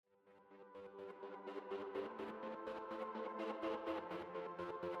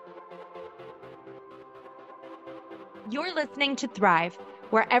You're listening to Thrive,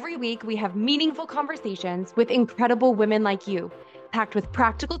 where every week we have meaningful conversations with incredible women like you, packed with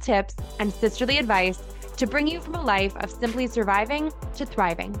practical tips and sisterly advice to bring you from a life of simply surviving to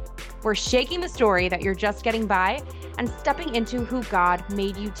thriving. We're shaking the story that you're just getting by and stepping into who God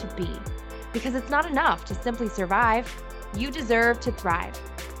made you to be. Because it's not enough to simply survive, you deserve to thrive.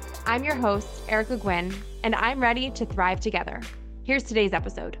 I'm your host, Erica Gwynn, and I'm ready to thrive together. Here's today's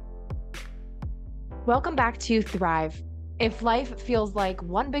episode. Welcome back to Thrive. If life feels like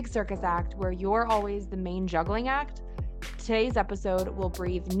one big circus act where you're always the main juggling act, today's episode will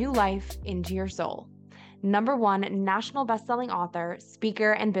breathe new life into your soul. #1 national bestselling author,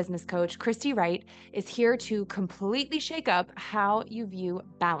 speaker, and business coach, Christy Wright, is here to completely shake up how you view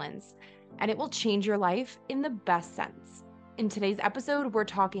balance, and it will change your life in the best sense. In today's episode, we're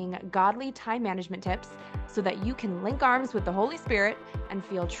talking godly time management tips so that you can link arms with the Holy Spirit and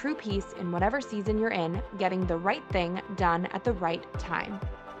feel true peace in whatever season you're in, getting the right thing done at the right time.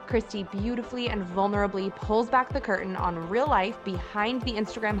 Christy beautifully and vulnerably pulls back the curtain on real life behind the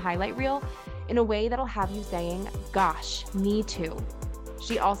Instagram highlight reel in a way that'll have you saying, gosh, me too.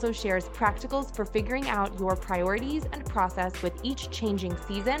 She also shares practicals for figuring out your priorities and process with each changing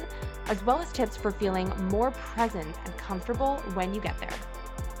season, as well as tips for feeling more present and comfortable when you get there.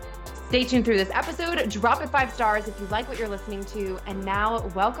 Stay tuned through this episode, drop it 5 stars if you like what you're listening to, and now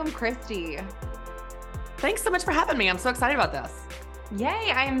welcome Christy. Thanks so much for having me. I'm so excited about this.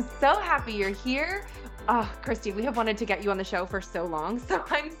 Yay, I am so happy you're here. Oh, Christy, we have wanted to get you on the show for so long, so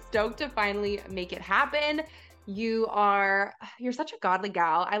I'm stoked to finally make it happen. You're such a godly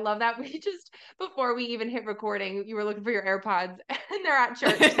gal. I love that before we even hit recording, you were looking for your AirPods and they're at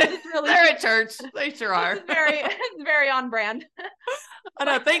church. They're at church. They sure are. It's very on brand. I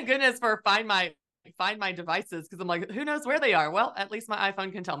know. Thank goodness for find my devices, because I'm like, who knows where they are? Well, at least my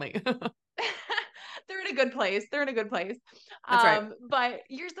iPhone can tell me. They're in a good place. That's right. But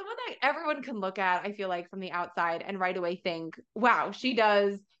you're someone that everyone can look at, I feel like, from the outside and right away think, wow, she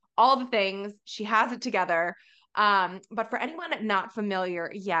does all the things. She has it together. But for anyone not familiar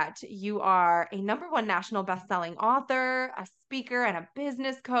yet, you are a #1 national bestselling author, a speaker and a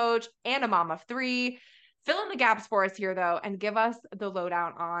business coach, and a mom of 3. Fill in the gaps for us here, though, and give us the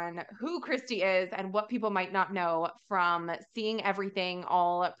lowdown on who Christy is and what people might not know from seeing everything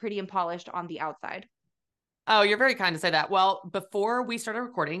all pretty and polished on the outside. Oh, you're very kind to say that. Well, before we started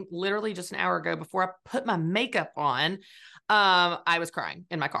recording, literally just an hour ago, before I put my makeup on, I was crying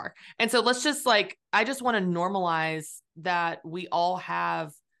in my car. And so I just want to normalize that we all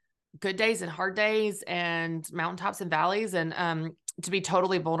have good days and hard days and mountaintops and valleys. And to be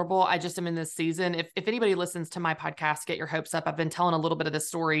totally vulnerable, I just am in this season. If anybody listens to my podcast, Get Your Hopes Up, I've been telling a little bit of this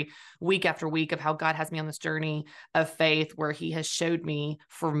story week after week of how God has me on this journey of faith, where he has showed me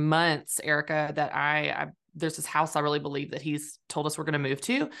for months, Erica, that there's this house I really believe that he's told us we're going to move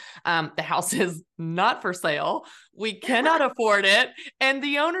to. The house is not for sale. We cannot afford it. And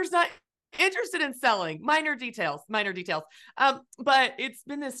the owner's not interested in selling. Minor details. But it's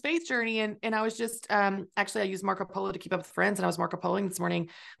been this faith journey. And I was just, actually I used Marco Polo to keep up with friends. And I was Marco Poloing this morning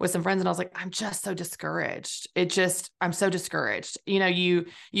with some friends. And I was like, I'm just so discouraged. I'm so discouraged. You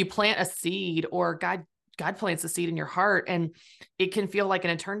plant a seed, or God plants a seed in your heart, and it can feel like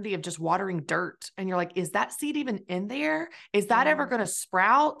an eternity of just watering dirt. And you're like, is that seed even in there? Is that ever going to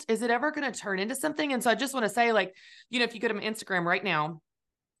sprout? Is it ever going to turn into something? And so I just want to say, if you go to my Instagram right now,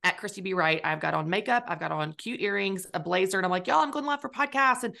 at Christy B. Wright, I've got on makeup, I've got on cute earrings, a blazer, and I'm like, y'all, I'm going live for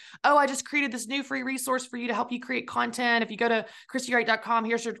podcasts. And I just created this new free resource for you to help you create content. If you go to christywright.com,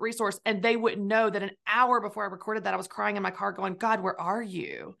 here's your resource. And they wouldn't know that an hour before I recorded that, I was crying in my car going, God, where are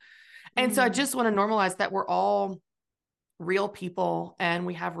you? And so I just want to normalize that we're all real people and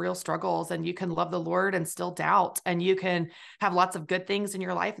we have real struggles, and you can love the Lord and still doubt, and you can have lots of good things in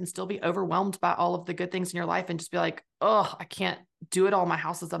your life and still be overwhelmed by all of the good things in your life and just be like, oh, I can't do it all. My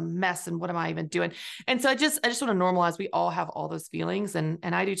house is a mess. And what am I even doing? And so I just want to normalize, we all have all those feelings, and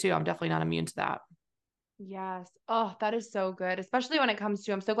I do too. I'm definitely not immune to that. Yes. Oh, that is so good. Especially when it comes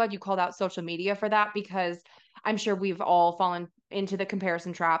to, I'm so glad you called out social media for that, because I'm sure we've all fallen into the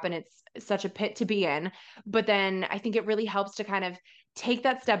comparison trap and it's such a pit to be in. But then I think it really helps to kind of take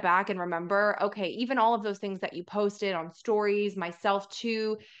that step back and remember, okay, even all of those things that you posted on stories, myself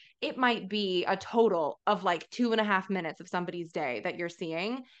too, it might be a total of like 2.5 minutes of somebody's day that you're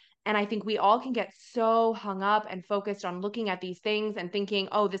seeing. And I think we all can get so hung up and focused on looking at these things and thinking,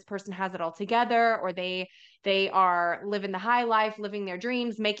 oh, this person has it all together, or they are living the high life, living their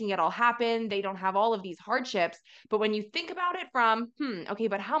dreams, making it all happen. They don't have all of these hardships. But when you think about it from, okay,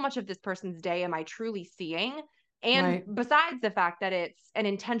 but how much of this person's day am I truly seeing? And Right. besides the fact that it's an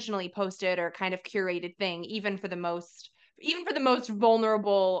intentionally posted or kind of curated thing, even for the most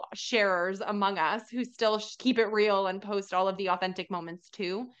vulnerable sharers among us who still keep it real and post all of the authentic moments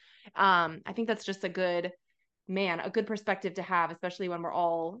too. I think that's just a good perspective to have, especially when we're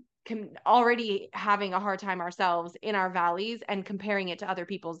all already having a hard time ourselves in our valleys and comparing it to other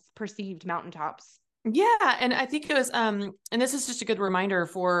people's perceived mountaintops. Yeah. And I think it was, and this is just a good reminder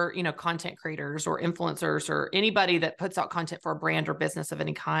for, content creators or influencers or anybody that puts out content for a brand or business of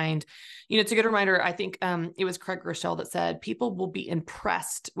any kind. It's a good reminder. I think, it was Craig Rochelle that said, people will be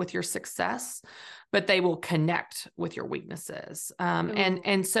impressed with your success, but they will connect with your weaknesses.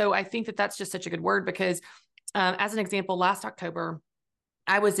 And so I think that that's just such a good word because, as an example, last October,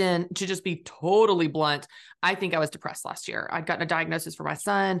 I was to just be totally blunt, I think I was depressed last year. I'd gotten a diagnosis for my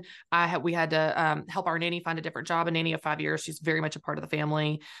son. We had to help our nanny find a different job, a nanny of 5 years. She's very much a part of the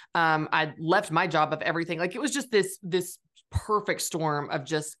family. I'd left my job of everything. Like it was just this perfect storm of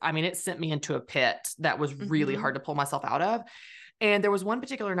it sent me into a pit that was really hard to pull myself out of. And there was one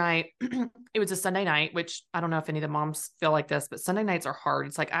particular night, it was a Sunday night, which I don't know if any of the moms feel like this, but Sunday nights are hard.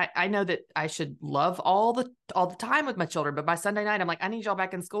 It's like, I know that I should love all the time with my children, but by Sunday night, I'm like, I need y'all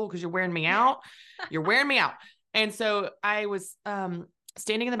back in school because you're wearing me out. You're wearing me out. And so I was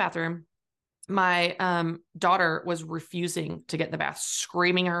standing in the bathroom. My daughter was refusing to get in the bath,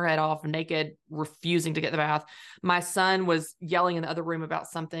 screaming her head off, naked, refusing to get in the bath. My son was yelling in the other room about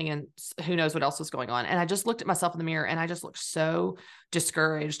something and who knows what else was going on. And I just looked at myself in the mirror and I just looked so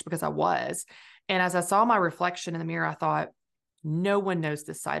discouraged because I was. And as I saw my reflection in the mirror, I thought, no one knows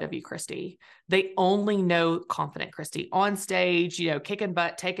this side of you, Christy. They only know confident Christy on stage, kicking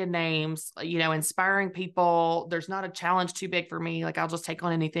butt, taking names, inspiring people. There's not a challenge too big for me. Like I'll just take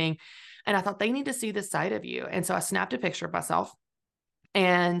on anything. And I thought they need to see this side of you. And so I snapped a picture of myself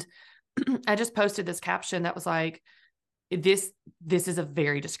and I just posted this caption that was like, this is a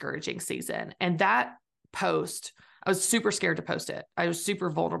very discouraging season. And that post, I was super scared to post it. I was super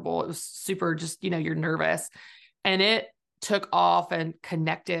vulnerable. It was super just, you're nervous. And it took off and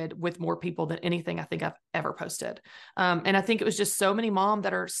connected with more people than anything I think I've ever posted. And I think it was just so many moms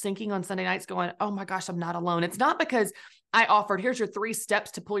that are sinking on Sunday nights going, oh my gosh, I'm not alone. It's not because I offered, here's your 3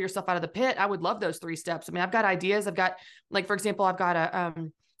 steps to pull yourself out of the pit. I would love those 3 steps. I mean, I've got ideas. I've got, like, for example, I've got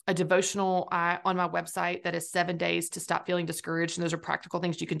a devotional on my website that is 7 days to stop feeling discouraged. And those are practical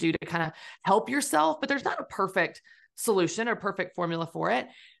things you can do to kind of help yourself, but there's not a perfect solution or perfect formula for it.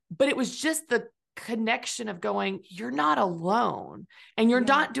 But it was just the connection of going, you're not alone and you're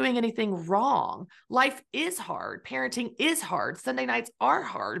not doing anything wrong. Life is hard. Parenting is hard. Sunday nights are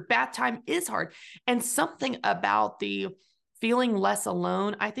hard. Bath time is hard. And something about the feeling less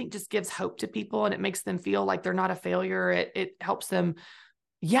alone, I think just gives hope to people and it makes them feel like they're not a failure. It helps them,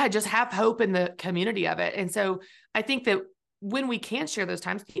 just have hope in the community of it. And so I think that when we can share those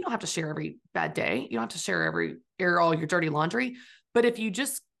times, you don't have to share every bad day. You don't have to air all your dirty laundry. But if you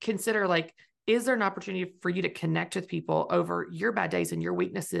just consider, like, is there an opportunity for you to connect with people over your bad days and your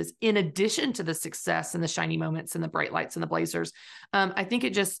weaknesses, in addition to the success and the shiny moments and the bright lights and the blazers? I think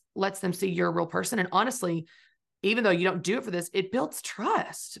it just lets them see you're a real person. And honestly, even though you don't do it for this, it builds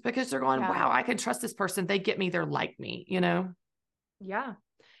trust because they're going, wow, I can trust this person. They get me. They're like me, Yeah.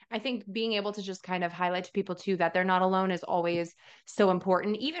 I think being able to just kind of highlight to people too, that they're not alone is always so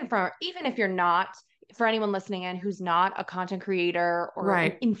important, even if you're not, for anyone listening in who's not a content creator or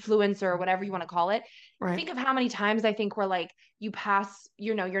an influencer or whatever you want to call it. Think of how many times I think we're like, you pass,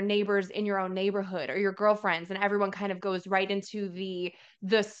 your neighbors in your own neighborhood or your girlfriends, and everyone kind of goes right into the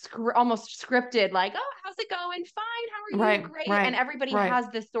almost scripted, like, oh, how's it going? Fine. How are you? Great. And everybody has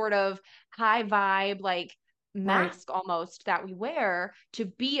this sort of high vibe, like, mask almost that we wear to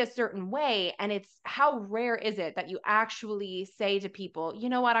be a certain way. And it's how rare is it that you actually say to people, you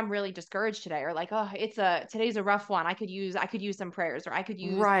know what, I'm really discouraged today, or like, oh, today's a rough one. I could use some prayers, or I could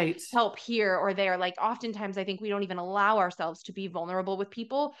use help here or there. Like oftentimes I think we don't even allow ourselves to be vulnerable with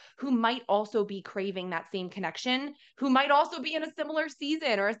people who might also be craving that same connection, who might also be in a similar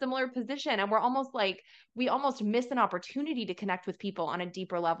season or a similar position. And we almost miss an opportunity to connect with people on a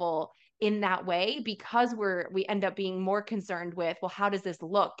deeper level in that way, because we end up being more concerned with, well, how does this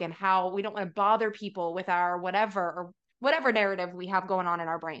look, and how we don't want to bother people with our whatever narrative we have going on in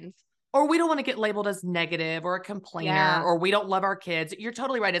our brains. Or we don't want to get labeled as negative or a complainer, or we don't love our kids. You're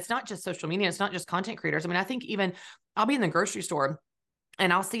totally right. It's not just social media. It's not just content creators. I mean, I think even I'll be in the grocery store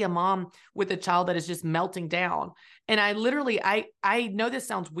and I'll see a mom with a child that is just melting down. And I literally, I know this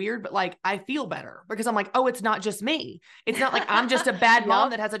sounds weird, but like, I feel better because I'm like, oh, it's not just me. It's not like I'm just a bad mom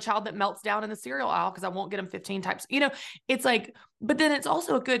that has a child that melts down in the cereal aisle because I won't get them 15 types. It's like, but then it's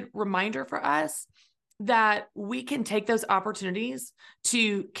also a good reminder for us that we can take those opportunities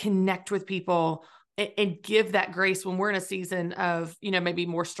to connect with people and give that grace when we're in a season of, maybe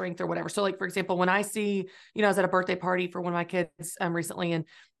more strength or whatever. So like, for example, when I see, I was at a birthday party for one of my kids recently, and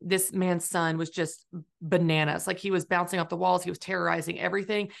this man's son was just bananas. Like he was bouncing off the walls. He was terrorizing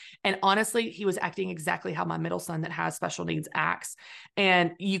everything. And honestly, he was acting exactly how my middle son that has special needs acts.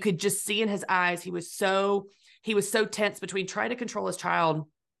 And you could just see in his eyes, he was so tense between trying to control his child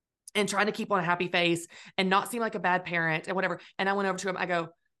and trying to keep on a happy face and not seem like a bad parent and whatever. And I went over to him. I go,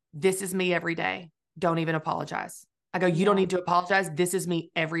 this is me every day. Don't even apologize. I go, you don't need to apologize. This is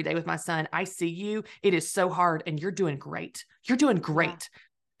me every day with my son. I see you. It is so hard and you're doing great. You're doing great. Yeah.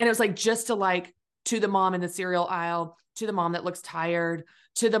 And it was like, just to the mom in the cereal aisle, to the mom that looks tired,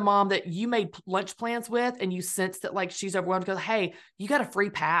 to the mom that you made lunch plans with, and you sense that like she's overwhelmed, go, hey, you got a free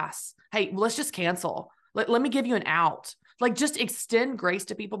pass. Hey, let's just cancel. Let me give you an out. Like just extend grace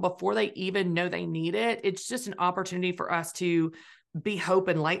to people before they even know they need it. It's just an opportunity for us to be hope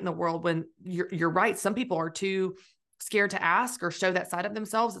and light in the world when you're right. Some people are too scared to ask or show that side of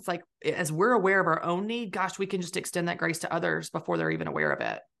themselves. It's like, as we're aware of our own need, gosh, we can just extend that grace to others before they're even aware of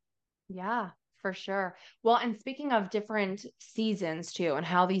it. Yeah, for sure. Well, and speaking of different seasons too, and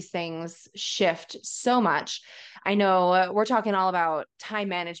how these things shift so much, I know we're talking all about time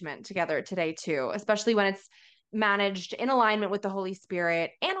management together today too, especially when it's managed in alignment with the Holy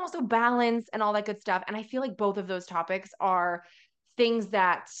Spirit and also balance and all that good stuff. And I feel like both of those topics are things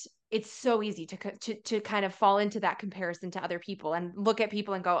that it's so easy to kind of fall into that comparison to other people and look at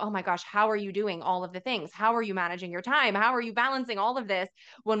people and go, oh my gosh, how are you doing all of the things? How are you managing your time? How are you balancing all of this,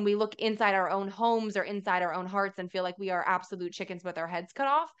 when we look inside our own homes or inside our own hearts and feel like we are absolute chickens with our heads cut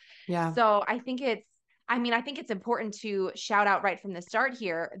off? Yeah. So I think it's important to shout out right from the start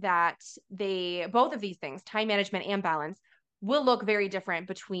here that both of these things, time management and balance, will look very different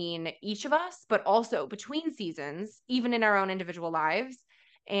between each of us, but also between seasons, even in our own individual lives.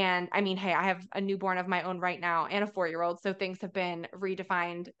 And I mean, hey, I have a newborn of my own right now and a 4-year-old. So things have been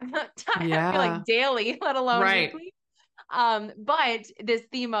redefined, I feel like daily, let alone weekly. But this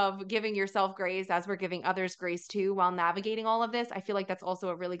theme of giving yourself grace as we're giving others grace too, while navigating all of this, I feel like that's also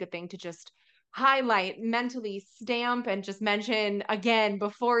a really good thing to just highlight, mentally stamp, and just mention again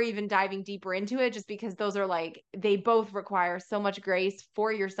before even diving deeper into it, just because those are like, they both require so much grace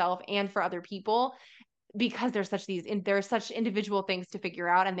for yourself and for other people, because there's such individual things to figure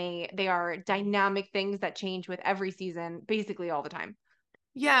out, and they are dynamic things that change with every season, basically all the time.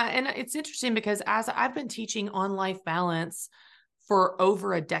 Yeah. And it's interesting because as I've been teaching on life balance for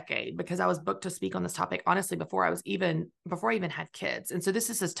over a decade, because I was booked to speak on this topic, honestly, before I even had kids. And so this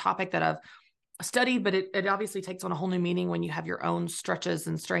is this topic that I've studied, but it obviously takes on a whole new meaning when you have your own stretches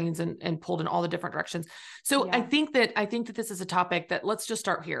and strains and pulled in all the different directions. So yeah. I think that this is a topic that, let's just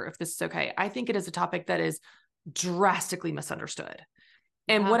start here, if this is okay. I think it is a topic that is drastically misunderstood.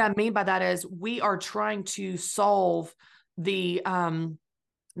 And what I mean by that is we are trying to solve the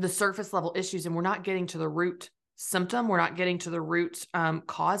surface level issues, and we're not getting to the root symptom. We're not getting to the root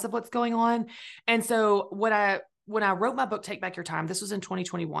cause of what's going on. And so when I wrote my book, Take Back Your Time, this was in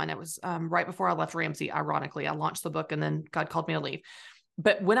 2021. It was right before I left Ramsey. Ironically, I launched the book and then God called me to leave.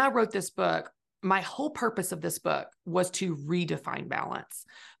 But when I wrote this book, my whole purpose of this book was to redefine balance,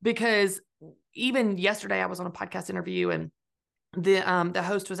 because even yesterday I was on a podcast interview and the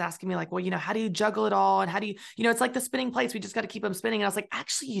host was asking me like, well, how do you juggle it all? And how do you, it's like the spinning plates. We just got to keep them spinning. And I was like,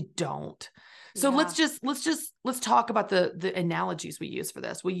 actually, you don't. So let's talk about the analogies we use for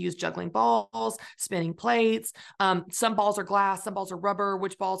this. We use juggling balls, spinning plates. Some balls are glass, some balls are rubber.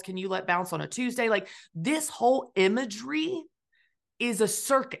 Which balls can you let bounce on a Tuesday? Like, this whole imagery is a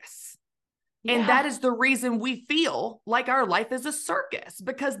circus. And that is the reason we feel like our life is a circus,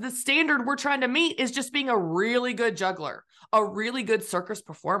 because the standard we're trying to meet is just being a really good juggler, a really good circus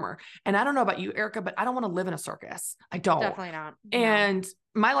performer. And I don't know about you, Erica, but I don't want to live in a circus. I don't. Definitely not. And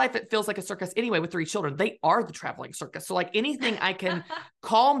my life, it feels like a circus anyway with 3 children. They are the traveling circus. So like anything I can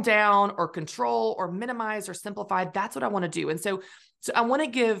calm down or control or minimize or simplify, that's what I want to do. And so I want to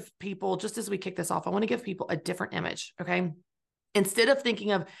give people, just as we kick this off, I want to give people a different image. Okay. Instead of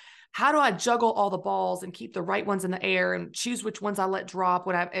thinking of, how do I juggle all the balls and keep the right ones in the air and choose which ones I let drop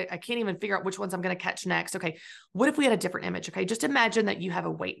when I can't even figure out which ones I'm going to catch next? Okay. What if we had a different image? Okay. Just imagine that you have a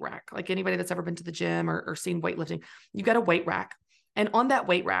weight rack, like anybody that's ever been to the gym or seen weightlifting. You've got a weight rack, and on that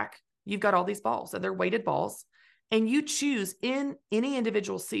weight rack, you've got all these balls, and they're weighted balls, and you choose in any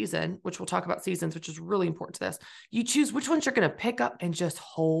individual season, which we'll talk about seasons, which is really important to this. You choose which ones you're going to pick up and just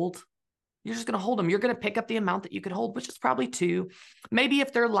hold. You're just going to hold them. You're going to pick up the amount that you could hold, which is probably 2. Maybe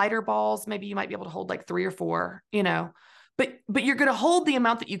if they're lighter balls, maybe you might be able to hold like 3 or 4, but you're going to hold the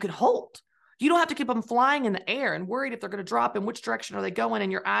amount that you could hold. You don't have to keep them flying in the air and worried if they're going to drop and which direction are they going,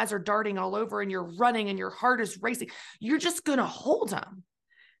 and your eyes are darting all over and you're running and your heart is racing. You're just going to hold them.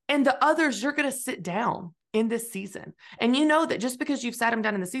 And the others, you're going to sit down in this season. And you know that just because you've sat them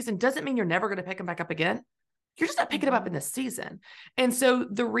down in the season doesn't mean you're never going to pick them back up again. You're just not picking them up in this season. And so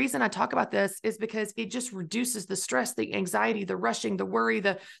the reason I talk about this is because it just reduces the stress, the anxiety, the rushing, the worry,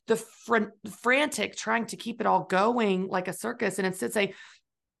 the frantic, trying to keep it all going like a circus. And instead say,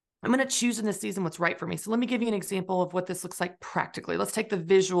 I'm going to choose in this season what's right for me. So let me give you an example of what this looks like practically. Let's take the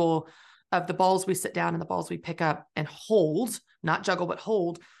visual of the balls we sit down and the balls we pick up and hold, not juggle, but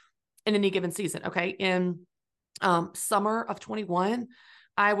hold in any given season. Okay. In summer of 21,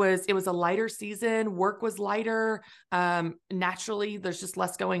 it was a lighter season. Work was lighter. Naturally there's just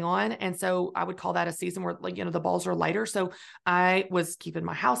less going on. And so I would call that a season where, like, the balls are lighter. So I was keeping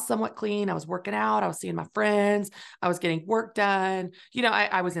my house somewhat clean. I was working out. I was seeing my friends. I was getting work done.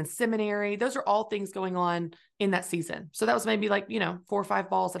 I was in seminary. Those are all things going on in that season. So that was maybe 4 or 5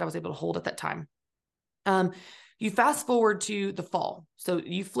 balls that I was able to hold at that time. You fast forward to the fall. So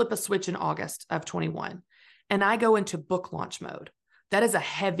you flip a switch in August of 21 and I go into book launch mode. That is a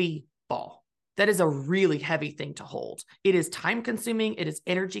heavy ball. That is a really heavy thing to hold. It is time consuming. It is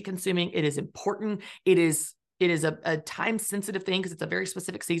energy consuming. It is important. It is a time sensitive thing because it's a very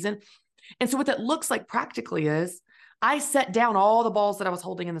specific season. And so what that looks like practically is I set down all the balls that I was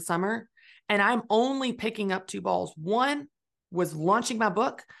holding in the summer and I'm only picking up 2 balls. One was launching my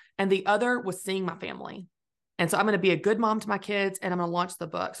book and the other was seeing my family. And so I'm going to be a good mom to my kids and I'm going to launch the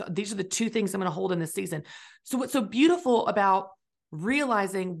book. So these are the 2 things I'm going to hold in this season. So what's so beautiful about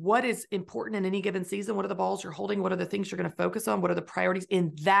realizing what is important in any given season, what are the balls you're holding, what are the things you're going to focus on, what are the priorities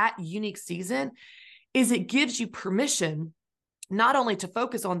in that unique season, is it gives you permission not only to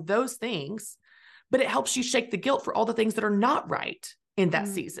focus on those things, but it helps you shake the guilt for all the things that are not right in that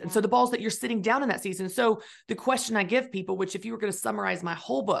season. So the balls that you're sitting down in that season. So the question I give people, which if you were going to summarize my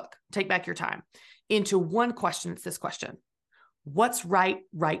whole book, take back your time, into one question, it's this question: what's right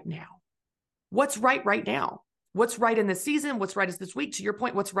now? What's right now? What's right in this season? What's right is this week? To your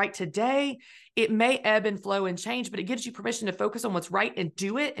point, what's right today? It may ebb and flow and change, but it gives you permission to focus on what's right and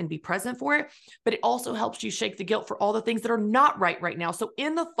do it and be present for it. But it also helps you shake the guilt for all the things that are not right now. So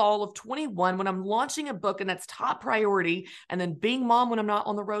in the fall of 21, when I'm launching a book and that's top priority, and then being mom when I'm not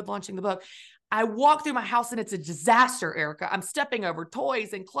on the road launching the book, I walk through my house and it's a disaster, Erica. I'm stepping over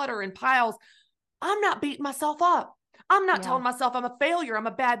toys and clutter and piles. I'm not beating myself up. I'm not telling myself I'm a failure. I'm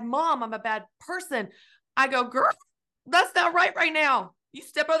a bad mom. I'm a bad person. I go, girl, that's not right now. You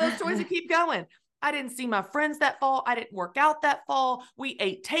step over those toys and keep going. I didn't see my friends that fall. I didn't work out that fall. We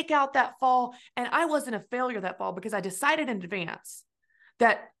ate takeout that fall. And I wasn't a failure that fall because I decided in advance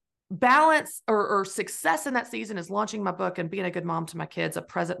that balance or success in that season is launching my book and being a good mom to my kids, a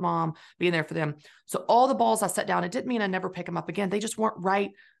present mom, being there for them. So all the balls I set down, it didn't mean I never pick them up again. They just weren't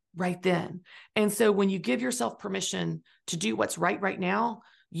right then. And so when you give yourself permission to do what's right now,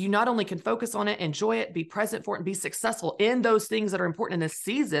 you not only can focus on it, enjoy it, be present for it, and be successful in those things that are important in this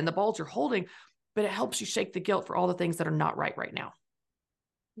season, the balls you're holding, but it helps you shake the guilt for all the things that are not right now.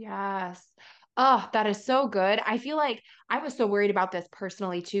 Yes. Oh, that is so good. I feel like I was so worried about this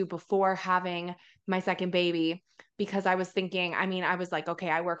personally too before having my second baby, because I was thinking, I was like, okay,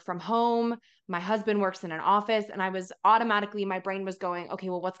 I work from home. My husband works in an office, and I was automatically, my brain was going, okay,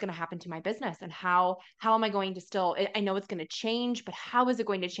 well, what's going to happen to my business, and how am I going to still, I know it's going to change, but how is it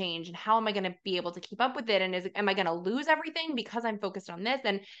going to change, and how am I going to be able to keep up with it? And am I going to lose everything because I'm focused on this?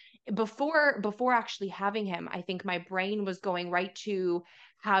 And before actually having him, I think my brain was going right to,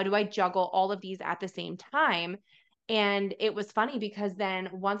 how do I juggle all of these at the same time? And it was funny because then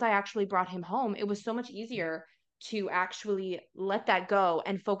once I actually brought him home, it was so much easier to actually let that go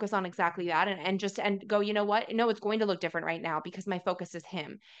and focus on exactly that, and go, you know what? No, it's going to look different right now because my focus is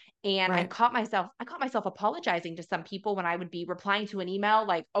him. And Right. I caught myself apologizing to some people when I would be replying to an email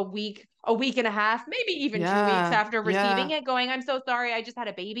like a week and a half, maybe even 2 weeks after receiving it, going, I'm so sorry, I just had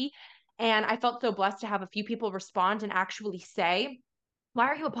a baby. And I felt so blessed to have a few people respond and actually say, why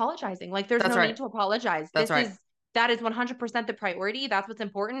are you apologizing? Like, there's That's no right. need to apologize. That's right. That is 100% the priority. That's what's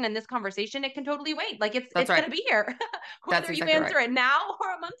important. And this conversation, it can totally wait. Like, That's it's right. going to be here, That's whether you exactly answer right. it now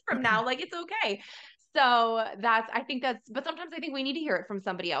or a month from now, like, it's okay. So but sometimes I think we need to hear it from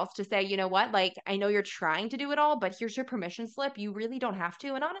somebody else to say, you know what, like, I know you're trying to do it all, but here's your permission slip. You really don't have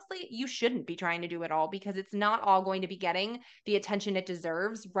to. And honestly, you shouldn't be trying to do it all, because it's not all going to be getting the attention it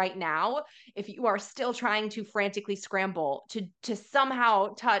deserves right now if you are still trying to frantically scramble to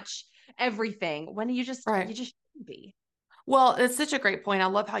somehow touch everything when Right. you just shouldn't be. Well, it's such a great point. I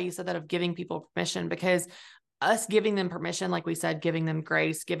love how you said that, of giving people permission, because us giving them permission, like we said, giving them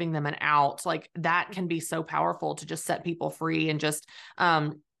grace, giving them an out, like that can be so powerful to just set people free and just,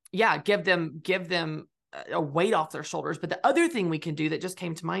 give them a weight off their shoulders. But the other thing we can do that just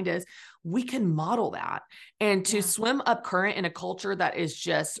came to mind is we can model that. And to swim up current in a culture that is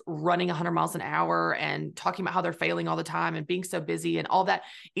just running 100 miles an hour and talking about how they're failing all the time and being so busy and all that,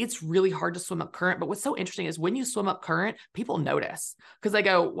 it's really hard to swim up current. But what's so interesting is when you swim up current, people notice because they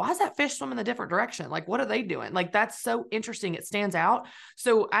go, why is that fish swimming a different direction? Like, what are they doing? Like, that's so interesting. It stands out.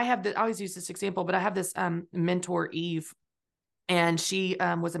 So I always use this example, but I have this mentor, Eve. And she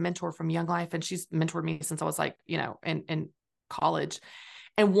was a mentor from Young Life, and she's mentored me since I was like, in college.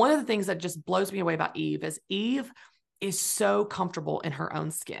 And one of the things that just blows me away about Eve is so comfortable in her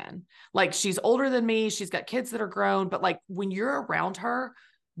own skin. Like, she's older than me. She's got kids that are grown, but like when you're around her,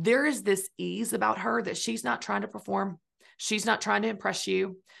 there is this ease about her that she's not trying to perform. She's not trying to impress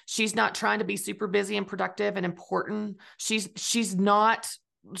you. She's not trying to be super busy and productive and important. She's nothing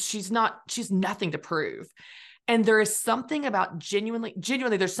to prove. And there is something about genuinely,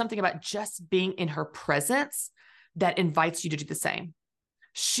 there's something about just being in her presence that invites you to do the same.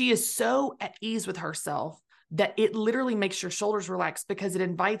 She is so at ease with herself that it literally makes your shoulders relax because it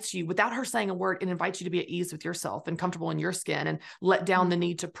invites you, without her saying a word, it invites you to be at ease with yourself and comfortable in your skin and let down the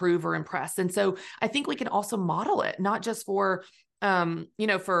need to prove or impress. And so I think we can also model it, not just for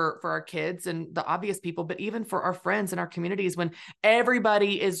for our kids and the obvious people, but even for our friends and our communities, when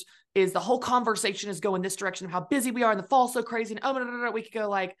everybody is the whole conversation is going this direction of how busy we are and the fall's so crazy. And we could go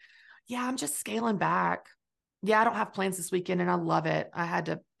like, yeah, I'm just scaling back. Yeah, I don't have plans this weekend and I love it. I had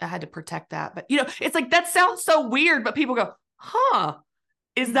to protect that. But it's like, that sounds so weird, but people go, huh,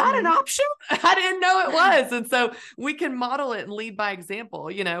 is that an option? I didn't know it was. And so we can model it and lead by example,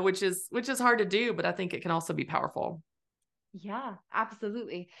 which is hard to do, but I think it can also be powerful. Yeah,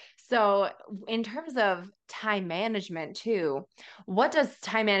 absolutely. So in terms of time management too, what does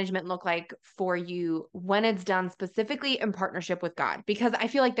time management look like for you when it's done specifically in partnership with God? Because I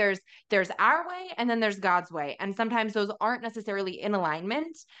feel like there's our way and then there's God's way. And sometimes those aren't necessarily in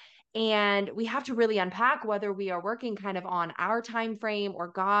alignment. And we have to really unpack whether we are working kind of on our time frame or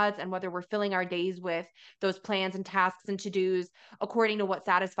God's, and whether we're filling our days with those plans and tasks and to-dos according to what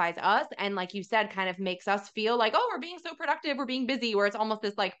satisfies us. And like you said, kind of makes us feel like, oh, we're being so productive, we're being busy, where it's almost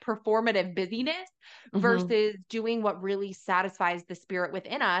this like performative busyness versus doing what really satisfies the spirit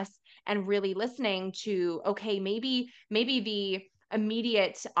within us and really listening to, okay, maybe the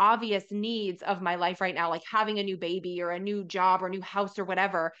immediate obvious needs of my life right now, like having a new baby or a new job or a new house or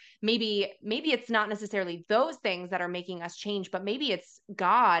whatever, maybe it's not necessarily those things that are making us change, but maybe it's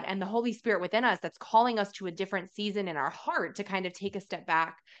God and the Holy Spirit within us that's calling us to a different season in our heart to kind of take a step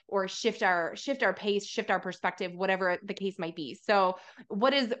back or shift our pace, shift our perspective, whatever the case might be. So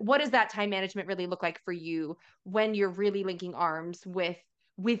what does that time management really look like for you when you're really linking arms with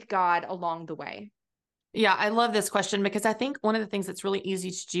God along the way? Yeah, I love this question because I think one of the things that's really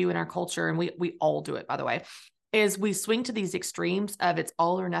easy to do in our culture, and we all do it, by the way, is we swing to these extremes of it's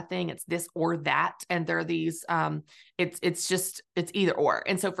all or nothing, it's this or that. And there are these, it's either or.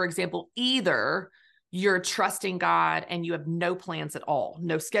 And so, for example, either you're trusting God and you have no plans at all,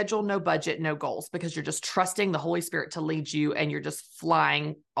 no schedule, no budget, no goals, because you're just trusting the Holy Spirit to lead you and you're just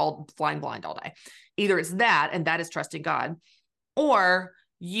flying blind all day. Either it's that, and that is trusting God, or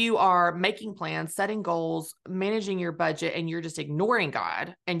you are making plans, setting goals, managing your budget, and you're just ignoring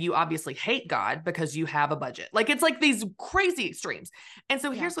God. And you obviously hate God because you have a budget. Like, it's like these crazy extremes. And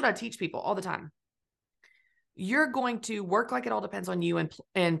so here's what I teach people all the time. You're going to work like it all depends on you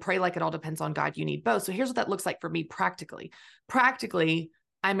and pray like it all depends on God. You need both. So here's what that looks like for me practically. Practically,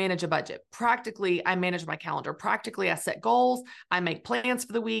 I manage a budget. Practically, I manage my calendar. Practically, I set goals. I make plans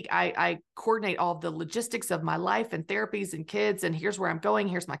for the week. I coordinate all of the logistics of my life and therapies and kids. And here's where I'm going.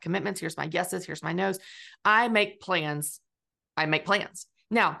 Here's my commitments. Here's my yeses. Here's my nos. I make plans.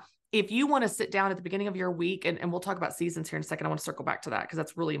 Now, if you want to sit down at the beginning of your week, and we'll talk about seasons here in a second, I want to circle back to that because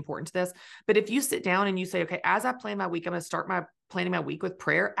that's really important to this. But if you sit down and you say, okay, as I plan my week, I'm going to start planning my week with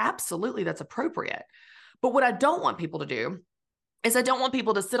prayer. Absolutely, that's appropriate. But what I don't want people to do is I don't want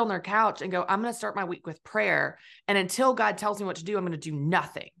people to sit on their couch and go, I'm going to start my week with prayer. And until God tells me what to do, I'm going to do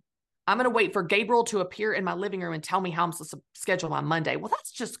nothing. I'm going to wait for Gabriel to appear in my living room and tell me how I'm supposed to schedule my Monday. Well,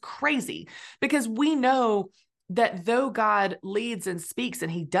 that's just crazy, because we know that though God leads and speaks,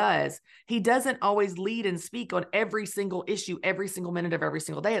 and he doesn't always lead and speak on every single issue, every single minute of every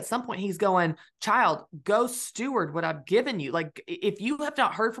single day. At some point he's going, child, go steward what I've given you. Like, if you have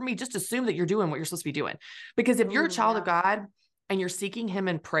not heard from me, just assume that you're doing what you're supposed to be doing. Because if you're a child of God and you're seeking him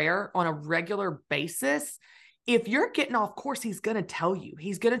in prayer on a regular basis, if you're getting off course, he's going to tell you.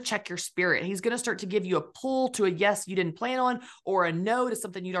 He's going to check your spirit. He's going to start to give you a pull to a yes you didn't plan on, or a no to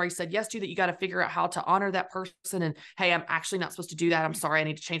something you'd already said yes to, that you got to figure out how to honor that person. And hey, I'm actually not supposed to do that. I'm sorry. I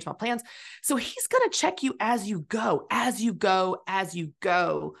need to change my plans. So he's going to check you as you go, as you go, as you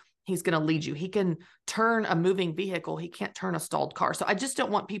go. He's going to lead you. He can turn a moving vehicle. He can't turn a stalled car. So I just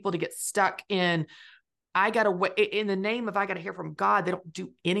don't want people to get stuck in, I got to wait in the name of, I got to hear from God. They don't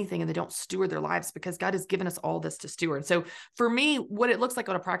do anything and they don't steward their lives, because God has given us all this to steward. So for me, what it looks like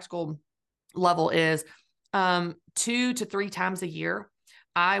on a practical level is 2 to 3 times a year,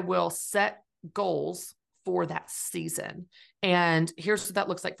 I will set goals for that season. And here's what that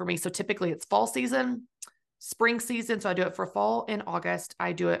looks like for me. So typically it's fall season, spring season. So I do it for fall in August.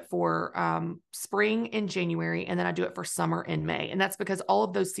 I do it for spring in January, and then I do it for summer in May. And that's because all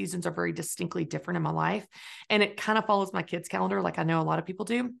of those seasons are very distinctly different in my life. And it kind of follows my kids' calendar, like I know a lot of people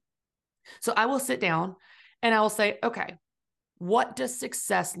do. So I will sit down and I will say, okay, what does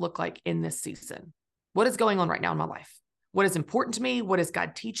success look like in this season? What is going on right now in my life? What is important to me? What is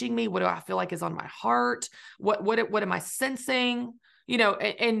God teaching me? What do I feel like is on my heart? What am I sensing?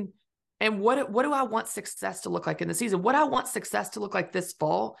 And what do I want success to look like in the season? What I want success to look like this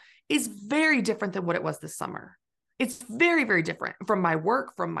fall is very different than what it was this summer. It's very, very different from my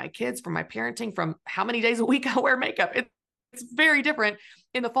work, from my kids, from my parenting, from how many days a week I wear makeup. It's very different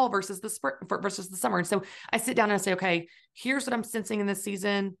in the fall versus the spring versus the summer. And so I sit down and I say, okay, here's what I'm sensing in this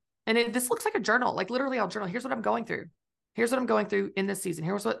season. And this looks like a journal. Like literally I'll journal. Here's what I'm going through. Here's what I'm going through in this season.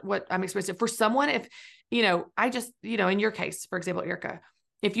 Here's what I'm experiencing. For someone, if, I just, in your case, for example, Erica,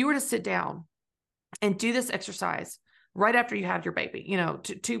 if you were to sit down and do this exercise right after you have your baby,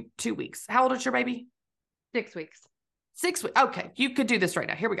 2 weeks. How old is your baby? 6 weeks. 6 weeks. Okay. You could do this right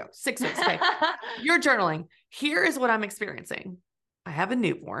now. Here we go. 6 weeks. Okay. You're journaling. Here is what I'm experiencing. I have a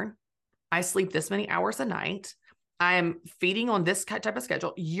newborn. I sleep this many hours a night. I'm feeding on this type of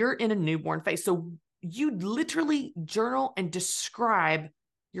schedule. You're in a newborn phase. So you literally journal and describe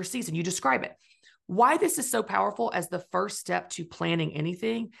your season. You describe it. Why this is so powerful as the first step to planning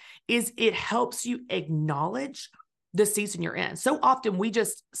anything is it helps you acknowledge the season you're in. So often we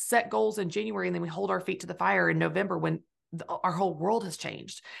just set goals in January and then we hold our feet to the fire in November when our whole world has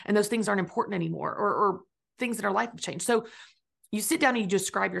changed and those things aren't important anymore, or things in our life have changed. So you sit down and you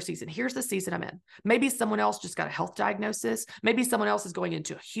describe your season. Here's the season I'm in. Maybe someone else just got a health diagnosis. Maybe someone else is going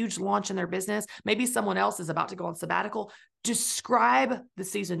into a huge launch in their business. Maybe someone else is about to go on sabbatical. Describe the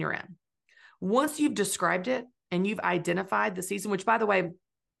season you're in. Once you've described it and you've identified the season, which by the way,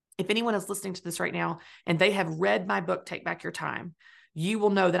 if anyone is listening to this right now and they have read my book, Take Back Your Time, you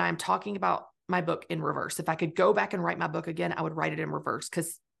will know that I'm talking about my book in reverse. If I could go back and write my book again, I would write it in reverse,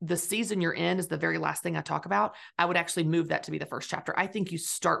 because the season you're in is the very last thing I talk about. I would actually move that to be the first chapter. I think you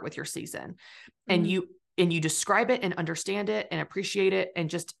start with your season and you describe it and understand it and appreciate it and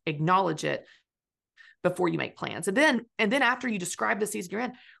just acknowledge it before you make plans. And then after you describe the season you're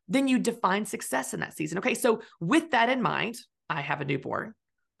in, then you define success in that season. Okay. So with that in mind, I have a newborn.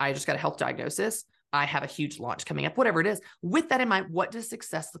 I just got a health diagnosis. I have a huge launch coming up, whatever it is. With that in mind, what does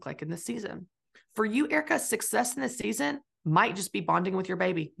success look like in this season? For you, Erica, success in this season might just be bonding with your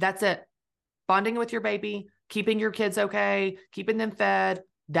baby. That's it. Bonding with your baby, keeping your kids okay, keeping them fed.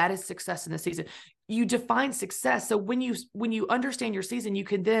 That is success in the season. You define success. So when you understand your season, you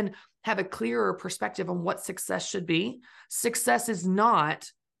can then have a clearer perspective on what success should be. Success is not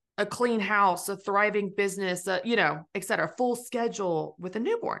a clean house, a thriving business, et cetera, full schedule with a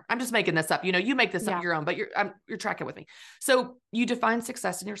newborn. I'm just making this up. You make this up your own, but you're tracking with me. So you define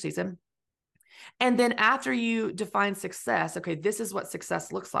success in your season. And then after you define success, okay, this is what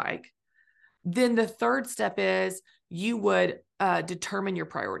success looks like. Then the third step is you would determine your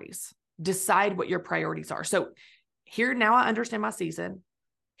priorities, decide what your priorities are. So here, now I understand my season.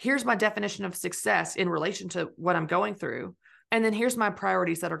 Here's my definition of success in relation to what I'm going through. And then here's my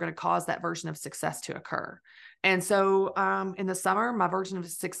priorities that are going to cause that version of success to occur. And so in the summer, my version of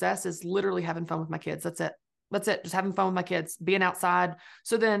success is literally having fun with my kids. That's it. Just having fun with my kids, being outside.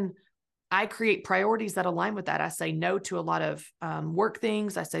 So then I create priorities that align with that. I say no to a lot of work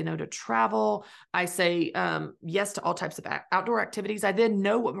things. I say no to travel. I say yes to all types of outdoor activities. I then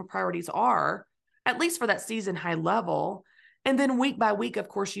know what my priorities are, at least for that season, high level. And then week by week, of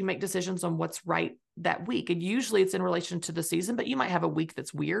course, you make decisions on what's right that week. And usually it's in relation to the season, but you might have a week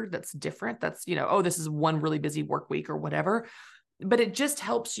that's weird, that's different. That's, this is one really busy work week or whatever. But it just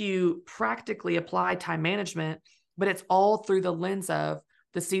helps you practically apply time management, but it's all through the lens of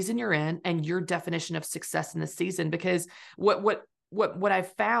the season you're in and your definition of success in the season. Because what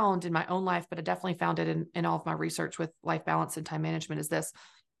I've found in my own life, but I definitely found it in all of my research with life balance and time management, is this: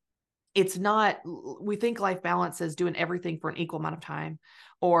 it's not, we think life balance is doing everything for an equal amount of time,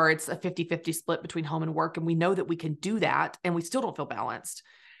 or it's a 50-50 split between home and work. And we know that we can do that and we still don't feel balanced.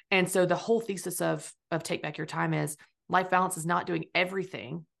 And so the whole thesis of Take Back Your Time is life balance is not doing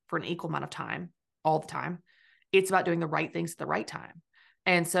everything for an equal amount of time all the time. It's about doing the right things at the right time.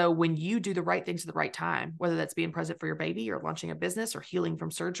 And so when you do the right things at the right time, whether that's being present for your baby or launching a business or healing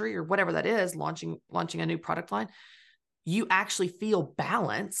from surgery or whatever that is, launching a new product line, you actually feel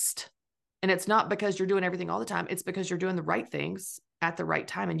balanced. And it's not because you're doing everything all the time. It's because you're doing the right things at the right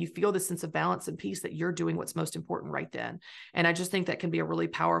time. And you feel this sense of balance and peace that you're doing what's most important right then. And I just think that can be a really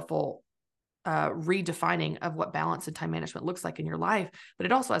powerful redefining of what balance and time management looks like in your life. But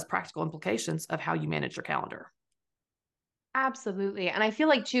it also has practical implications of how you manage your calendar. Absolutely. And I feel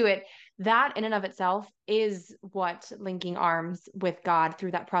like too, that in and of itself is what linking arms with God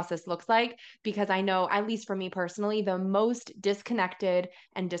through that process looks like. Because I know, at least for me personally, the most disconnected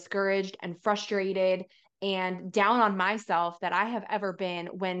and discouraged and frustrated and down on myself that I have ever been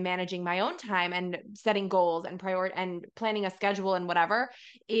when managing my own time and setting goals and and planning a schedule and whatever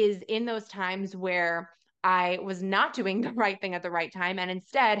is in those times where I was not doing the right thing at the right time and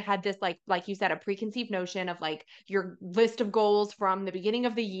instead had this like you said, a preconceived notion of like your list of goals from the beginning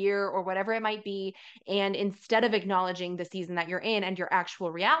of the year or whatever it might be. And instead of acknowledging the season that you're in and your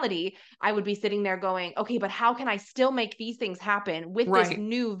actual reality, I would be sitting there going, okay, but how can I still make these things happen with this Right.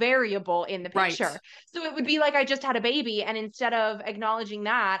 new variable in the Right. picture? So it would be like I just had a baby, and instead of acknowledging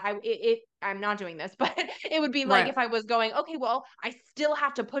that, I'm not doing this, but it would be like Right. if I was going, okay, well, I still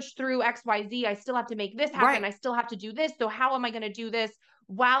have to push through XYZ. I still have to make this happen. Right. I still have to do this. So how am I going to do this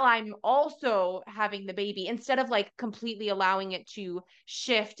while I'm also having the baby, instead of like completely allowing it to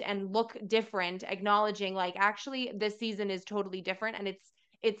shift and look different, acknowledging like actually this season is totally different and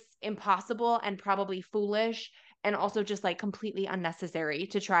it's impossible and probably foolish and also just like completely unnecessary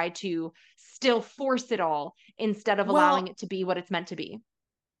to try to still force it all instead of allowing Well, it to be what it's meant to be.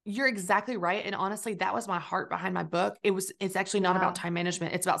 you're exactly right. And honestly, that was my heart behind my book. It's actually not about Yeah. time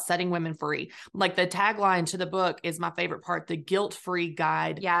management. It's about setting women free. Like the tagline to the book is my favorite part, the guilt-free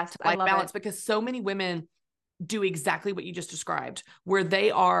guide Yes, to I life love it. balance, because so many women do exactly what you just described, where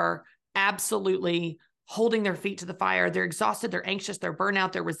they are absolutely holding their feet to the fire. They're exhausted, they're anxious, they're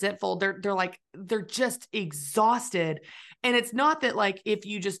burnout, they're resentful. They're just exhausted. And it's not that like, if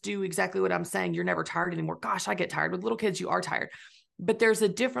you just do exactly what I'm saying, you're never tired anymore. Gosh, I get tired with little kids. You are tired, but there's a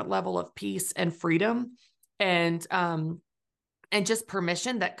different level of peace and freedom and just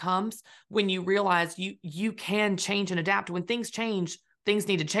permission that comes when you realize you can change and adapt. When things change, things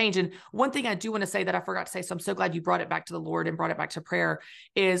need to change. And one thing I do want to say that I forgot to say, so I'm so glad you brought it back to the Lord and brought it back to prayer,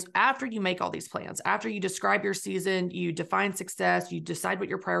 is after you make all these plans, after you describe your season, you define success, you decide what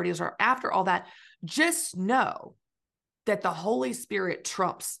your priorities are, after all that, just know that the Holy Spirit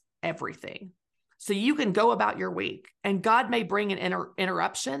trumps everything. So you can go about your week, and God may bring an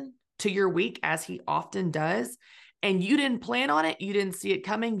interruption to your week, as he often does. And you didn't plan on it, you didn't see it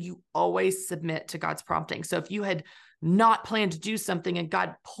coming. You always submit to God's prompting. So if you had not planned to do something and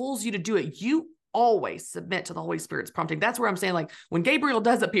God pulls you to do it, you always submit to the Holy Spirit's prompting. That's where I'm saying, like, when Gabriel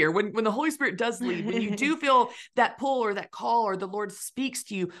does appear, when the Holy Spirit does lead, when you do feel that pull or that call, or the Lord speaks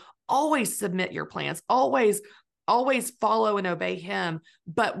to you, always submit your plans, always follow and obey him.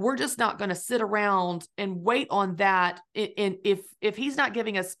 But we're just not going to sit around and wait on that. And if he's not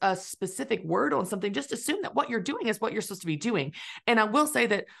giving us a specific word on something, just assume that what you're doing is what you're supposed to be doing. And I will say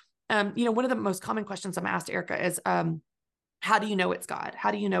that, one of the most common questions I'm asked, Erica, is, how do you know it's God?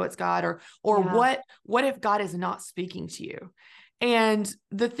 How do you know it's God? Or Yeah. what if God is not speaking to you? And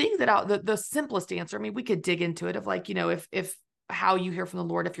the thing that the simplest answer, I mean, we could dig into it of like, if how you hear from the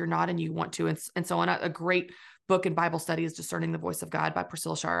Lord, if you're not and you want to, and so on. A great book in Bible study is Discerning the Voice of God by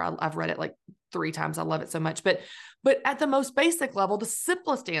Priscilla Shirer. I've read it like 3 times. I love it so much. But at the most basic level, the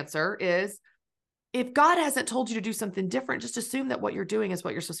simplest answer is, if God hasn't told you to do something different, just assume that what you're doing is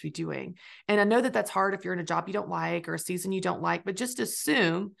what you're supposed to be doing. And I know that that's hard if you're in a job you don't like or a season you don't like, but just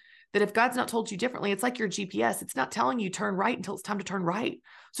assume that if God's not told you differently, it's like your GPS. It's not telling you turn right until it's time to turn right.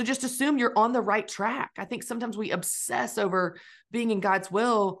 So just assume you're on the right track. I think sometimes we obsess over being in God's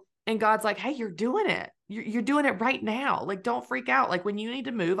will, and God's like, hey, you're doing it. You're doing it right now. Like, don't freak out. Like, when you need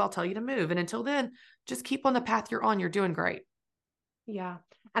to move, I'll tell you to move. And until then, just keep on the path you're on. You're doing great. Yeah.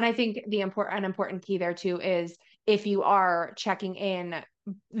 And I think an important key there too is if you are checking in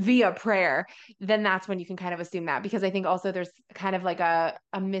via prayer, then that's when you can kind of assume that, because I think also there's kind of like a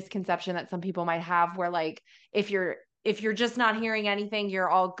misconception that some people might have where like if you're just not hearing anything, you're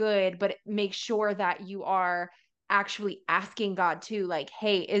all good, but make sure that you are actually asking God too, like,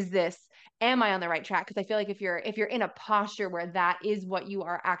 hey, is this am I on the right track? Because I feel like if you're in a posture where that is what you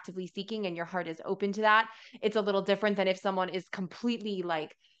are actively seeking and your heart is open to that, it's a little different than if someone is completely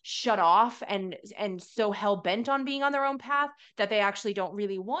like shut off and so hell bent on being on their own path that they actually don't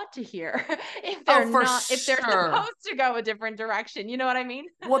really want to hear Oh, for if they're sure. supposed to go a different direction. You know what I mean?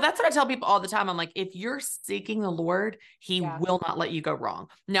 Well, that's what I tell people all the time. I'm like, if you're seeking the Lord, he Yeah. will not let you go wrong.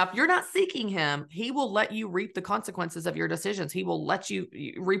 Now, if you're not seeking him, he will let you reap the consequences of your decisions. He will let you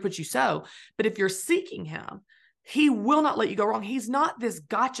reap what you sow. But if you're seeking him, he will not let you go wrong. He's not this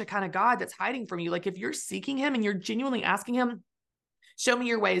gotcha kind of God that's hiding from you. Like if you're seeking him and you're genuinely asking him, show me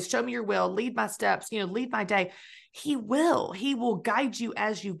your ways, show me your will, lead my steps, lead my day. He will guide you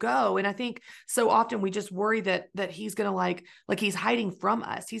as you go. And I think so often we just worry that he's going to like he's hiding from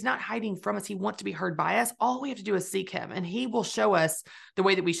us. He's not hiding from us. He wants to be heard by us. All we have to do is seek him and he will show us the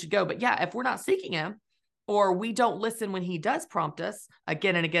way that we should go. But yeah, if we're not seeking him or we don't listen when he does prompt us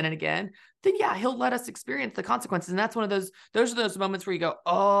again and again and again, then yeah, he'll let us experience the consequences. And that's one of those are those moments where you go,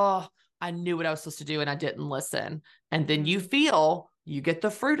 oh, I knew what I was supposed to do and I didn't listen. And then you get the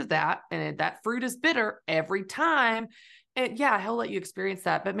fruit of that. And that fruit is bitter every time. And yeah, he'll let you experience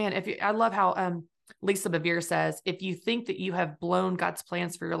that. But man, I love how Lisa Bevere says, if you think that you have blown God's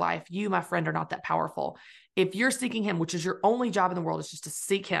plans for your life, you, my friend, are not that powerful. If you're seeking him, which is your only job in the world, is just to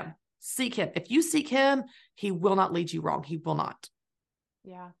seek him. Seek him. If you seek him, he will not lead you wrong. He will not.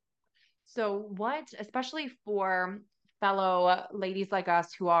 Yeah. So especially for fellow ladies like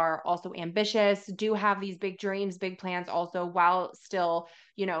us who are also ambitious, do have these big dreams, big plans also, while still,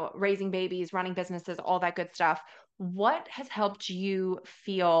 raising babies, running businesses, all that good stuff. What has helped you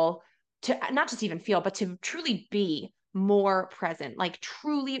feel to not just even feel, but to truly be more present, like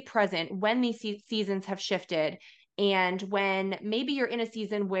truly present when these seasons have shifted and when maybe you're in a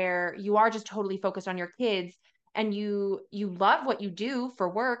season where you are just totally focused on your kids and you love what you do for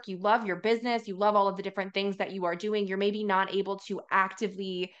work, you love your business, you love all of the different things that you are doing, you're maybe not able to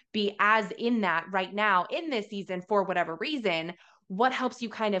actively be as in that right now in this season for whatever reason. What helps you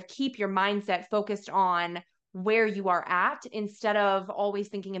kind of keep your mindset focused on where you are at instead of always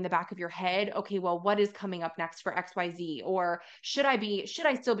thinking in the back of your head, okay, well, what is coming up next for XYZ? Or should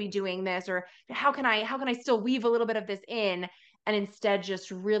I still be doing this? Or how can I still weave a little bit of this in? And instead just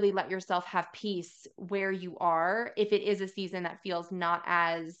really let yourself have peace where you are if it is a season that feels not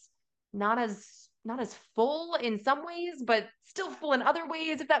as full in some ways, but still full in other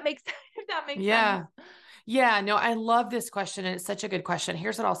ways, if that makes Yeah. sense. Yeah. No, I love this question. And it's such a good question.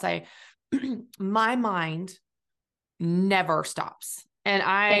 Here's what I'll say. My mind never stops. And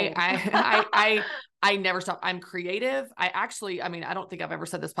Same. I never stop. I'm creative. I don't think I've ever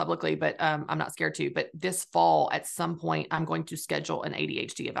said this publicly, but I'm not scared to, but this fall at some point, I'm going to schedule an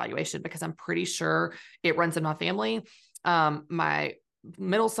ADHD evaluation because I'm pretty sure it runs in my family. My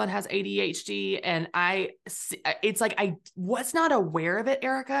middle son has ADHD and it's like, I was not aware of it,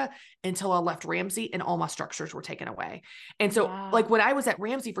 Erica, until I left Ramsey and all my structures were taken away. And so like when I was at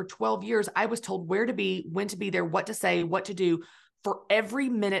Ramsey for 12 years, I was told where to be, when to be there, what to say, what to do for every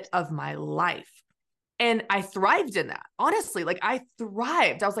minute of my life. And I thrived in that. Honestly, like I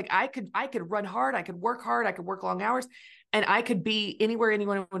thrived. I was like, I could run hard. I could work hard. I could work long hours and I could be anywhere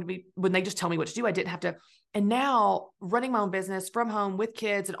anyone would be when they just tell me what to do. I didn't have to. And now running my own business from home with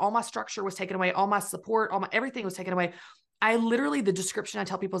kids and all my structure was taken away. All my support, everything was taken away. The description I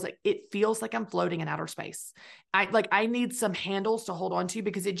tell people is like, it feels like I'm floating in outer space. I need some handles to hold on to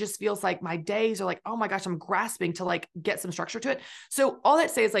because it just feels like my days are like, oh my gosh, I'm grasping to like get some structure to it. So all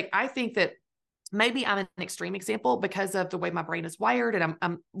that say is like, I think that maybe I'm an extreme example because of the way my brain is wired. And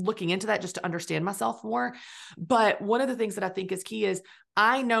I'm looking into that just to understand myself more. But one of the things that I think is key is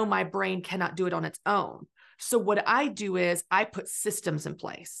I know my brain cannot do it on its own. So what I do is I put systems in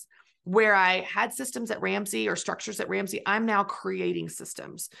place. Where I had systems at Ramsey or structures at Ramsey, I'm now creating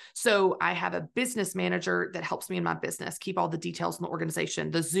systems. So I have a business manager that helps me in my business, keep all the details in the organization,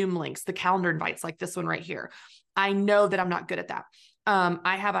 the Zoom links, the calendar invites, like this one right here. I know that I'm not good at that.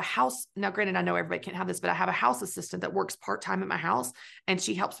 I have a house. Now, granted, I know everybody can't have this, but I have a house assistant that works part-time at my house and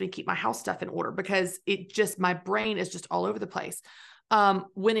she helps me keep my house stuff in order because my brain is just all over the place.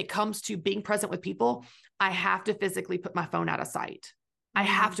 When it comes to being present with people, I have to physically put my phone out of sight. I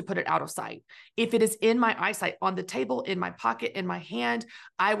have to put it out of sight. If it is in my eyesight, on the table, in my pocket, in my hand,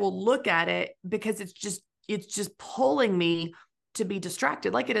 I will look at it because it's just pulling me to be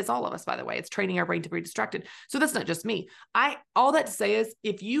distracted, like it is all of us, by the way. It's training our brain to be distracted. So that's not just me. All that to say is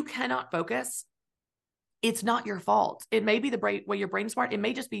if you cannot focus, it's not your fault. It may be the way your brain is smart. It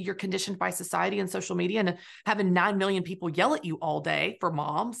may just be you're conditioned by society and social media and having 9 million people yell at you all day for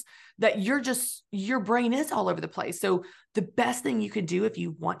moms, that your brain is all over the place. So the best thing you can do if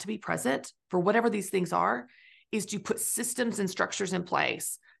you want to be present for whatever these things are, is to put systems and structures in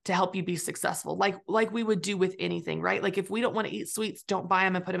place to help you be successful. Like we would do with anything, right? Like if we don't want to eat sweets, don't buy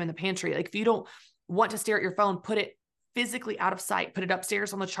them and put them in the pantry. Like if you don't want to stare at your phone, put it physically out of sight, put it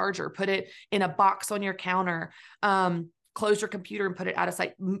upstairs on the charger, put it in a box on your counter, close your computer and put it out of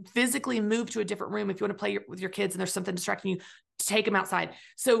sight, physically move to a different room. If you want to play with your kids and there's something distracting you, take them outside.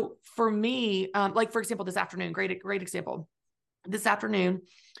 So for me, like for example, this afternoon, great example. This afternoon,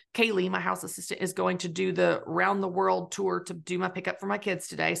 Kaylee, my house assistant, is going to do the round the world tour to do my pickup for my kids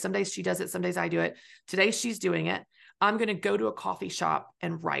today. Some days she does it, some days I do it. Today she's doing it. I'm going to go to a coffee shop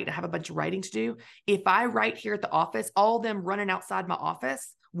and write. I have a bunch of writing to do. If I write here at the office, all them running outside my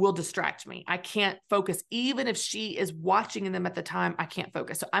office will distract me. I can't focus. Even if she is watching them at the time, I can't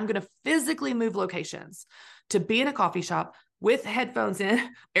focus. So I'm going to physically move locations to be in a coffee shop with headphones in,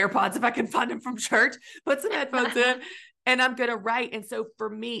 AirPods if I can find them from church, put some headphones in, and I'm going to write. And so for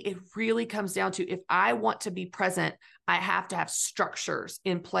me, it really comes down to, if I want to be present, I have to have structures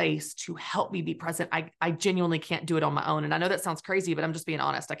in place to help me be present. I genuinely can't do it on my own. And I know that sounds crazy, but I'm just being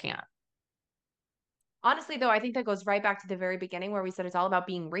honest. I can't. Honestly, though, I think that goes right back to the very beginning where we said it's all about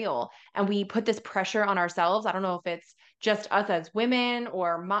being real. And we put this pressure on ourselves. I don't know if it's just us as women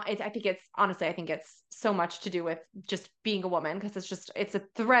or I think it's so much to do with just being a woman, because it's a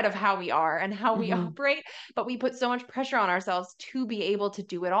thread of how we are and how we operate. But we put so much pressure on ourselves to be able to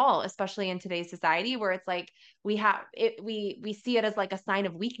do it all, especially in today's society where it's like we see it as like a sign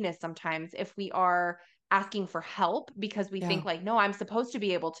of weakness sometimes if we are asking for help, because we think like, no, I'm supposed to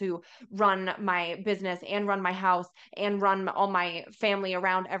be able to run my business and run my house and run all my family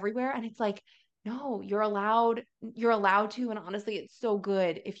around everywhere. And it's like, no, you're allowed to. And honestly, it's so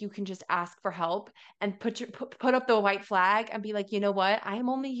good if you can just ask for help and put up the white flag and be like, you know what? I am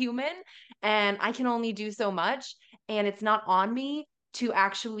only human and I can only do so much. And it's not on me to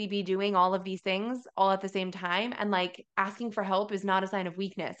actually be doing all of these things all at the same time. And like, asking for help is not a sign of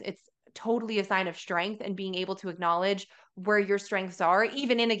weakness. It's totally a sign of strength and being able to acknowledge where your strengths are,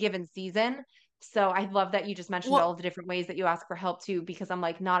 even in a given season. So I love that you just mentioned all of the different ways that you ask for help too, because I'm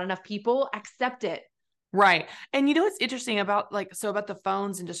like, not enough people accept it. Right. And you know what's interesting about about the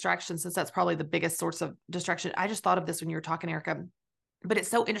phones and distractions, since that's probably the biggest source of distraction. I just thought of this when you were talking, Erica, but it's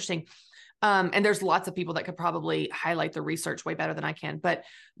so interesting. And there's lots of people that could probably highlight the research way better than I can, but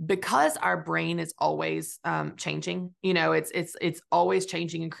because our brain is always changing, it's always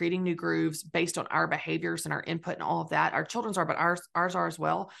changing and creating new grooves based on our behaviors and our input and all of that. Our children's are, but ours are as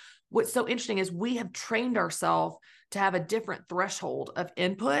well. What's so interesting is we have trained ourselves to have a different threshold of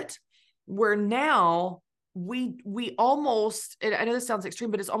input, where now we almost, and I know this sounds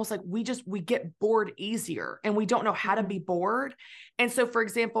extreme, but it's almost like we get bored easier and we don't know how to be bored. And so, for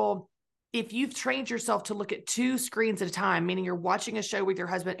example, if you've trained yourself to look at 2 screens at a time, meaning you're watching a show with your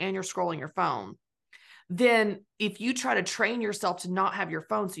husband and you're scrolling your phone, then if you try to train yourself to not have your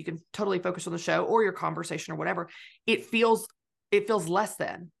phone so you can totally focus on the show or your conversation or whatever, it feels less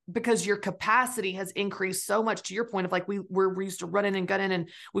than, because your capacity has increased so much, to your point of like, we're used to running and gunning and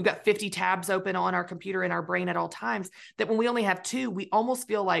we've got 50 tabs open on our computer in our brain at all times, that when we only have 2, we almost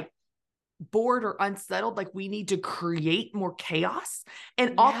feel like bored or unsettled, like we need to create more chaos.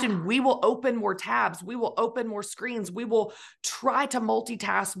 And often we will open more tabs, we will open more screens, we will try to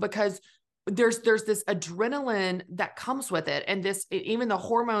multitask, because there's this adrenaline that comes with it, and even the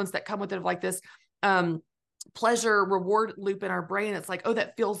hormones that come with it, like this pleasure reward loop in our brain. It's like, oh,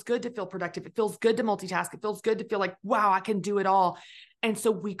 that feels good to feel productive, it feels good to multitask, it feels good to feel like, wow, I can do it all. And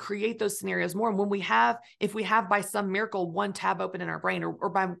so we create those scenarios more. And if we have by some miracle 1 tab open in our brain, or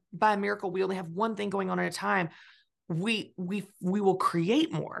by a miracle, we only have 1 thing going on at a time, we will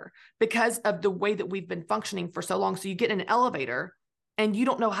create more because of the way that we've been functioning for so long. So you get in an elevator and you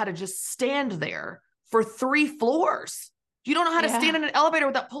don't know how to just stand there for 3 floors. You don't know how to stand in an elevator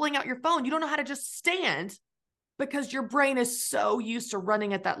without pulling out your phone. You don't know how to just stand, because your brain is so used to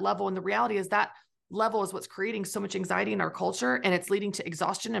running at that level. And the reality is that level is what's creating so much anxiety in our culture, and it's leading to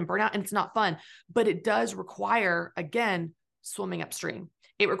exhaustion and burnout, and it's not fun. But it does require, again, swimming upstream.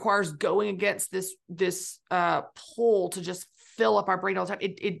 It requires going against this pull to just fill up our brain all the time.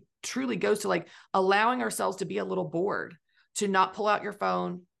 It truly goes to like allowing ourselves to be a little bored, to not pull out your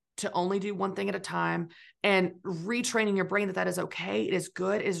phone, to only do 1 thing at a time, and retraining your brain that is okay. It is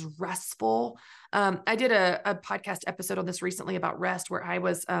good, it is restful. I did a podcast episode on this recently about rest, where I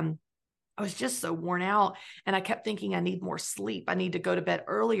was just so worn out, and I kept thinking I need more sleep. I need to go to bed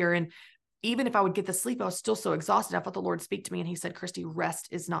earlier. And even if I would get the sleep, I was still so exhausted. I felt the Lord speak to me and he said, Christy, rest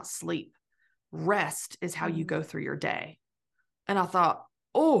is not sleep. Rest is how you go through your day. And I thought,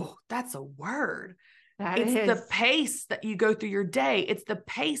 oh, that's a word. It's the pace that you go through your day. It's the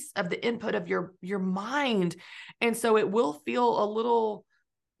pace of the input of your mind. And so it will feel a little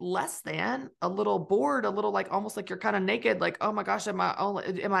less than, a little bored, a little like almost like you're kind of naked. Like, oh my gosh, am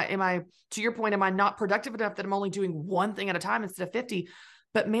I, to your point, am I not productive enough that I'm only doing one thing at a time instead of 50?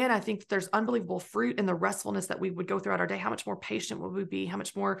 But man, I think there's unbelievable fruit in the restfulness that we would go throughout our day. How much more patient would we be? How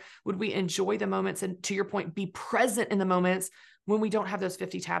much more would we enjoy the moments? And to your point, be present in the moments when we don't have those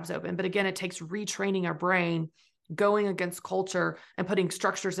 50 tabs open. But again, it takes retraining our brain, going against culture and putting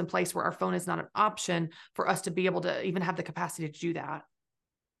structures in place where our phone is not an option for us to be able to even have the capacity to do that.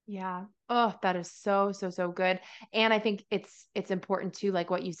 Yeah. Oh, that is so, so, so good. And I think it's important too, like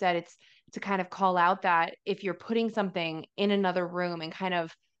what you said, it's to kind of call out that if you're putting something in another room and kind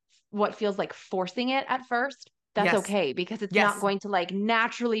of what feels like forcing it at first, that's okay, because it's not going to like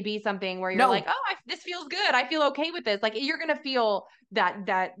naturally be something where you're like, oh, this feels good. I feel okay with this. Like you're going to feel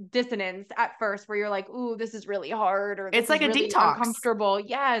that dissonance at first where you're like, ooh, this is really hard, or this it's like is a really detox. uncomfortable.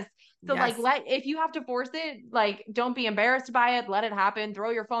 Yes. So like, if you have to force it, like, don't be embarrassed by it. Let it happen.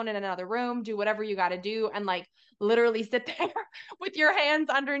 Throw your phone in another room, do whatever you got to do. And like literally sit there with your hands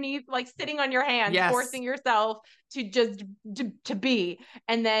underneath, like sitting on your hands, forcing yourself to just to be,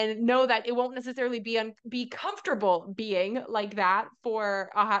 and then know that it won't necessarily be comfortable being like that for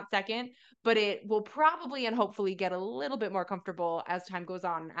a hot second, but it will probably and hopefully get a little bit more comfortable as time goes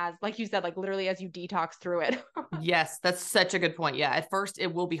on, as like you said, like literally as you detox through it. Yes, that's such a good point. Yeah. At first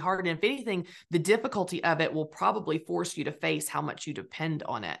it will be hard. And if anything, the difficulty of it will probably force you to face how much you depend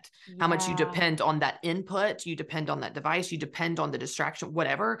on it, how much you depend on that input, you depend on that device, you depend on the distraction,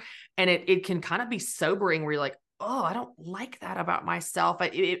 whatever. And it can kind of be sobering where you're like, oh, I don't like that about myself.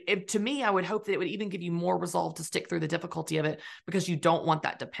 To me, I would hope that it would even give you more resolve to stick through the difficulty of it because you don't want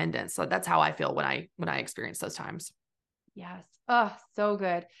that dependence. So that's how I feel when I experience those times. Yes. Oh, so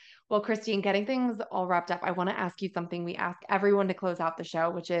good. Well, Christine, getting things all wrapped up, I want to ask you something we ask everyone to close out the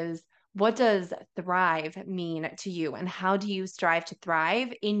show, which is, what does thrive mean to you, and how do you strive to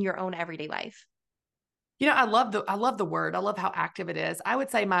thrive in your own everyday life? You know, I love the word. I love how active it is. I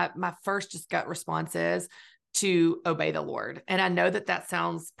would say my first just gut response is to obey the Lord. And I know that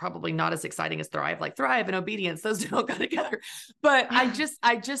sounds probably not as exciting as thrive, like thrive and obedience. Those don't go together. But I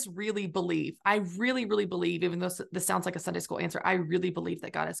just really believe, I really, really believe, even though this sounds like a Sunday school answer, I really believe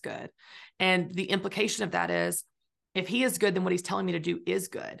that God is good. And the implication of that is, if he is good, then what he's telling me to do is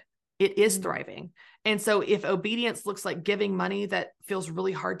good. It is thriving. And so if obedience looks like giving money that feels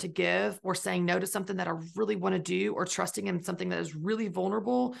really hard to give, or saying no to something that I really want to do, or trusting in something that is really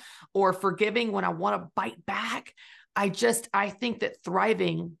vulnerable, or forgiving when I want to bite back, I think that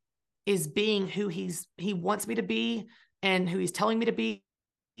thriving is being who he wants me to be and who he's telling me to be,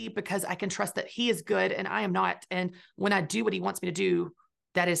 because I can trust that he is good and I am not. And when I do what he wants me to do,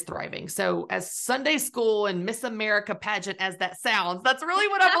 that is thriving. So as Sunday school and Miss America pageant as that sounds, that's really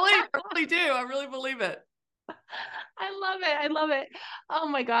what I believe. I really do. I really believe it. I love it. I love it. Oh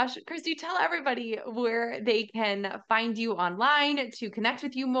my gosh. Christy, tell everybody where they can find you online, to connect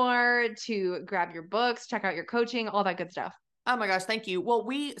with you more, to grab your books, check out your coaching, all that good stuff. Oh my gosh. Thank you. Well,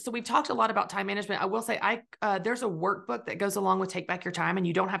 we've talked a lot about time management. I will say there's a workbook that goes along with Take Back Your Time, and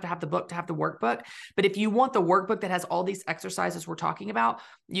you don't have to have the book to have the workbook. But if you want the workbook that has all these exercises we're talking about,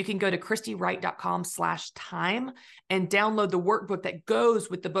 you can go to christywright.com/time and download the workbook that goes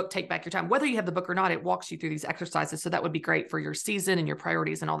with the book, Take Back Your Time. Whether you have the book or not, it walks you through these exercises. So that would be great for your season and your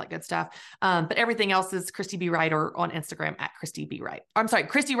priorities and all that good stuff. But everything else is Christy B. Wright, or on Instagram at Christy B. Wright. I'm sorry,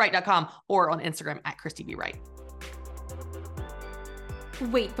 christywright.com, or on Instagram at Christy B. Wright.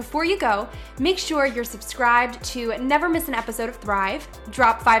 Wait, before you go, make sure you're subscribed to never miss an episode of Thrive.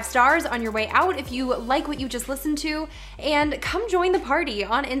 Drop 5 stars on your way out if you like what you just listened to, and come join the party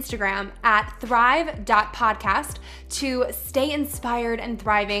on Instagram at thrive.podcast to stay inspired and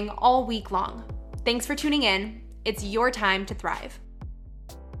thriving all week long. Thanks for tuning in. It's your time to thrive.